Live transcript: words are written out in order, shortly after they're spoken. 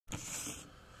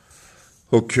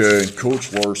Okay,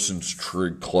 Coach Larson's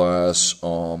trig class,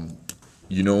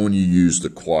 you know when you use the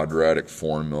quadratic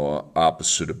formula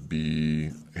opposite of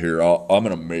b, here, I'm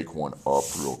going to make one up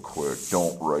real quick.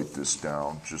 Don't write this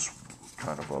down, just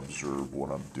kind of observe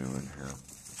what I'm doing here.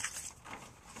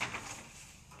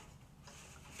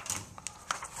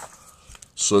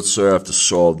 So let's say I have to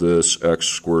solve this, x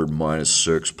squared minus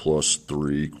 6 plus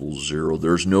 3 equals 0.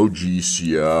 There's no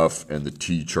GCF, and the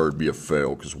t-chart would be a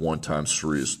fail because 1 times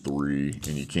 3 is 3, and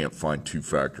you can't find two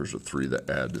factors of 3 that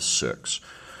add to 6.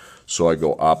 So I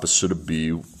go opposite of b,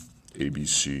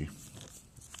 ABC.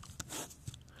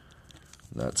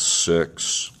 That's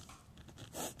 6.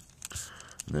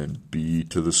 And then b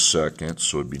to the second,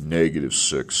 so it'd be negative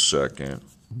 6 second,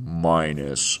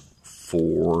 minus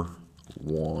 4,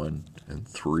 1, and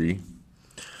 3.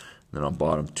 Then on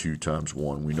bottom 2 times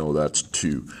 1, we know that's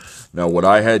 2. Now what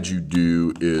I had you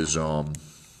do is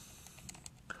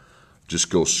just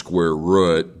go square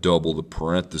root, double the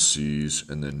parentheses,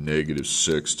 and then negative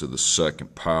 6 to the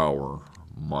second power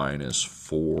minus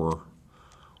 4,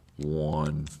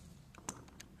 1,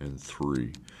 and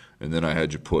 3. And then I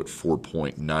had you put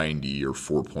 4.90 or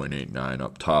 4.89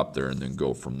 up top there and then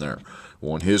go from there.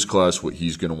 Well, in his class, what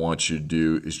he's going to want you to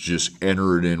do is just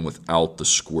enter it in without the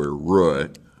square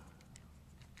root.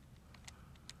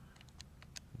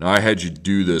 Now, I had you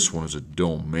do this one as a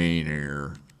domain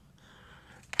error.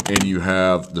 And you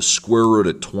have the square root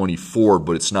at 24,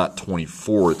 but it's not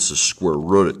 24, it's the square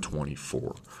root at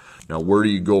 24. Now, where do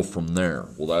you go from there?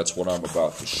 Well, that's what I'm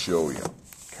about to show you,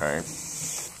 okay?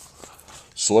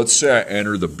 So let's say I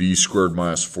enter the b squared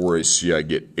minus 4ac, I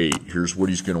get 8. Here's what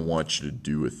he's going to want you to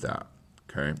do with that,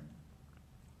 okay?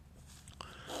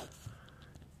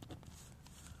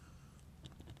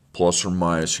 Plus or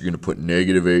minus, you're going to put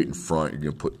negative 8 in front, you're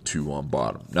going to put 2 on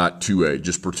bottom. Not 2a,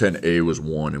 just pretend a was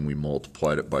 1 and we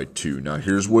multiplied it by 2. Now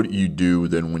here's what you do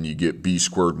then when you get b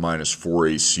squared minus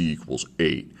 4ac equals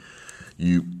 8.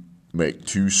 You make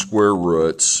 2 square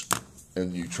roots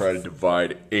and you try to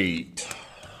divide 8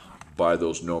 by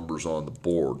those numbers on the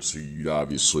board. So you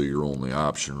obviously your only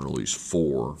option really is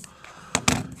 4.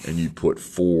 And you put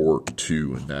 4,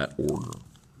 2 in that order.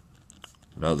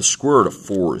 Now the square root of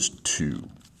 4 is 2.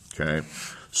 Okay,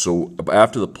 so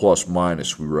after the plus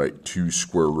minus, we write 2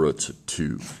 square roots of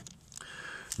 2.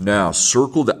 Now,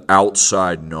 circle the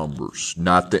outside numbers,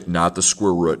 not the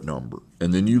square root number.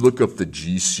 And then you look up the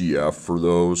GCF for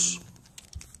those.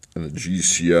 And the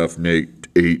GCF,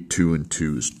 8, 2, and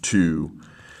 2 is 2.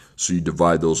 So you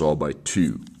divide those all by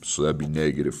 2. So that'd be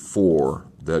negative 4,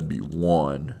 that'd be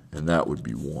 1, and that would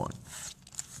be 1.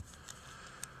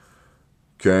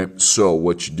 Okay, so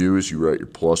what you do is you write your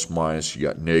plus minus, you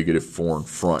got negative 4 in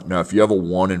front. Now, if you have a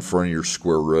 1 in front of your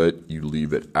square root, you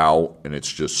leave it out, and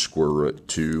it's just square root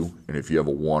 2. And if you have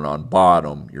a 1 on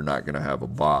bottom, you're not going to have a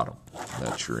bottom.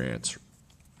 That's your answer.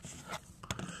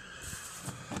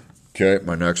 Okay,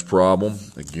 my next problem,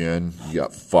 again, you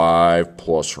got 5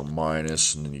 plus or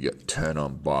minus, and then you got 10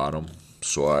 on bottom.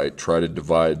 So I try to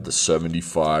divide the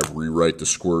 75, rewrite the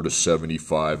square root of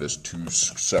 75 as 2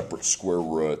 separate square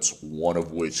roots, one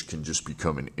of which can just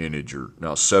become an integer.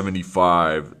 Now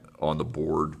 75 on the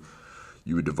board,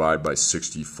 you would divide by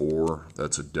 64,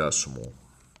 that's a decimal.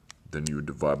 Then you would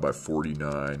divide by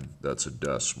 49, that's a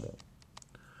decimal.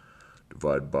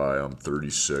 Divide by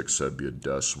 36, that'd be a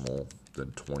decimal.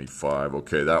 Then 25,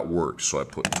 okay, that works. So I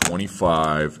put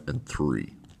 25 and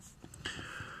 3.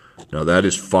 Now that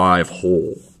is 5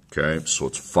 whole, okay? So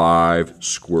it's 5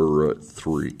 square root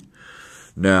 3.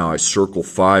 Now I circle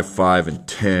 5, 5, and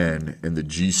 10, and the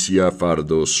GCF out of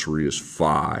those 3 is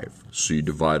 5. So you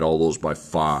divide all those by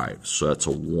 5. So that's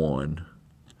a 1.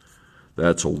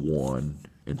 That's a 1.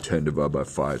 And 10 divided by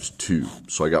 5 is 2.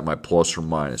 So I got my plus or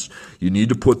minus. You need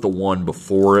to put the 1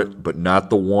 before it, but not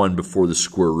the 1 before the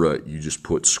square root. You just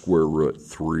put square root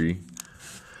 3.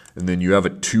 And then you have a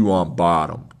 2 on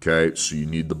bottom, okay? So you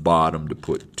need the bottom to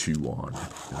put 2 on.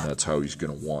 And that's how he's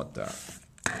going to want that.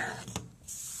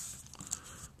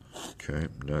 Okay,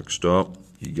 next up,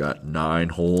 you got 9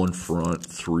 whole in front,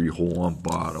 3 whole on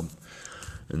bottom.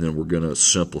 And then we're going to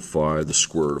simplify the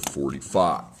square root of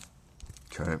 45,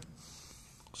 okay?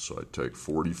 So I take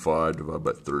 45, divide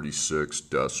by 36,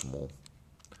 decimal.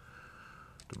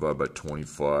 Divide by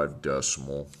 25,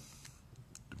 decimal.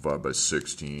 Divide by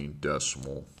 16,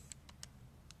 decimal.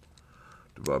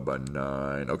 Divide by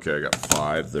 9. Okay, I got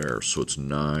 5 there. So it's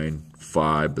 9,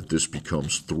 5, but this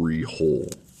becomes 3 whole.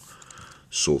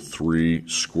 So 3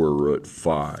 square root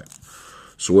 5.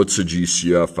 So what's the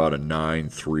GCF out of 9,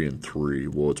 3, and 3?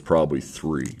 Well, it's probably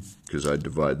 3, because I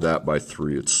divide that by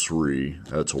 3, it's 3.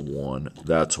 That's a 1.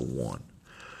 That's a 1.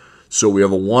 So we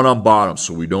have a 1 on bottom,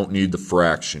 so we don't need the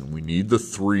fraction. We need the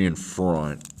 3 in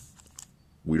front.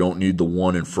 We don't need the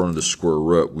 1 in front of the square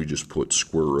root. We just put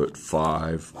square root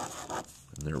 5.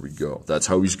 And there we go. That's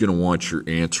how he's going to want your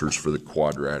answers for the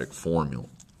quadratic formula.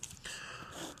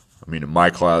 I mean, in my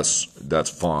class, that's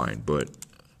fine, but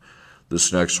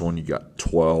this next one, you got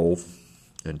 12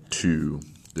 and 2.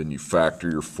 Then you factor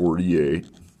your 48.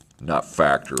 Not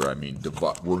factor, I mean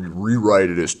divide. We're going to rewrite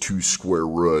it as 2 square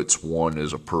roots. 1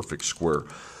 is a perfect square.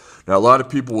 Now, a lot of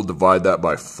people will divide that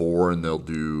by 4, and they'll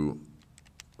do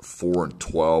 4 and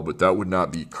 12, but that would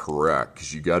not be correct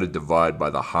because you got to divide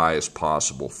by the highest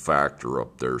possible factor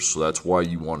up there. So that's why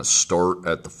you want to start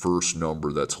at the first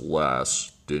number that's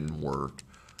less. Didn't work.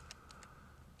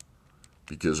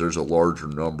 Because there's a larger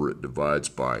number it divides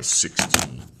by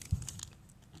 16.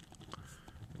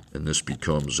 And this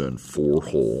becomes then 4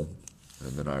 whole.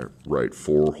 And then I write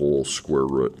 4 whole square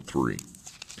root 3.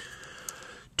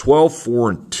 12, 4,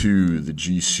 and 2, the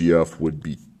GCF would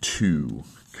be 2.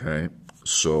 Okay?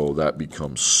 So that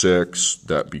becomes 6.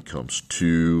 That becomes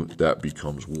 2. That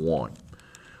becomes 1.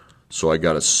 So I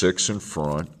got a 6 in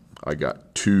front. I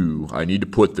got 2. I need to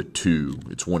put the 2.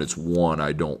 It's when it's 1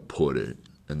 I don't put it.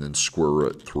 And then square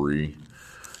root 3.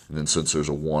 And then since there's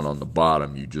a 1 on the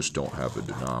bottom, you just don't have a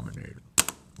denominator.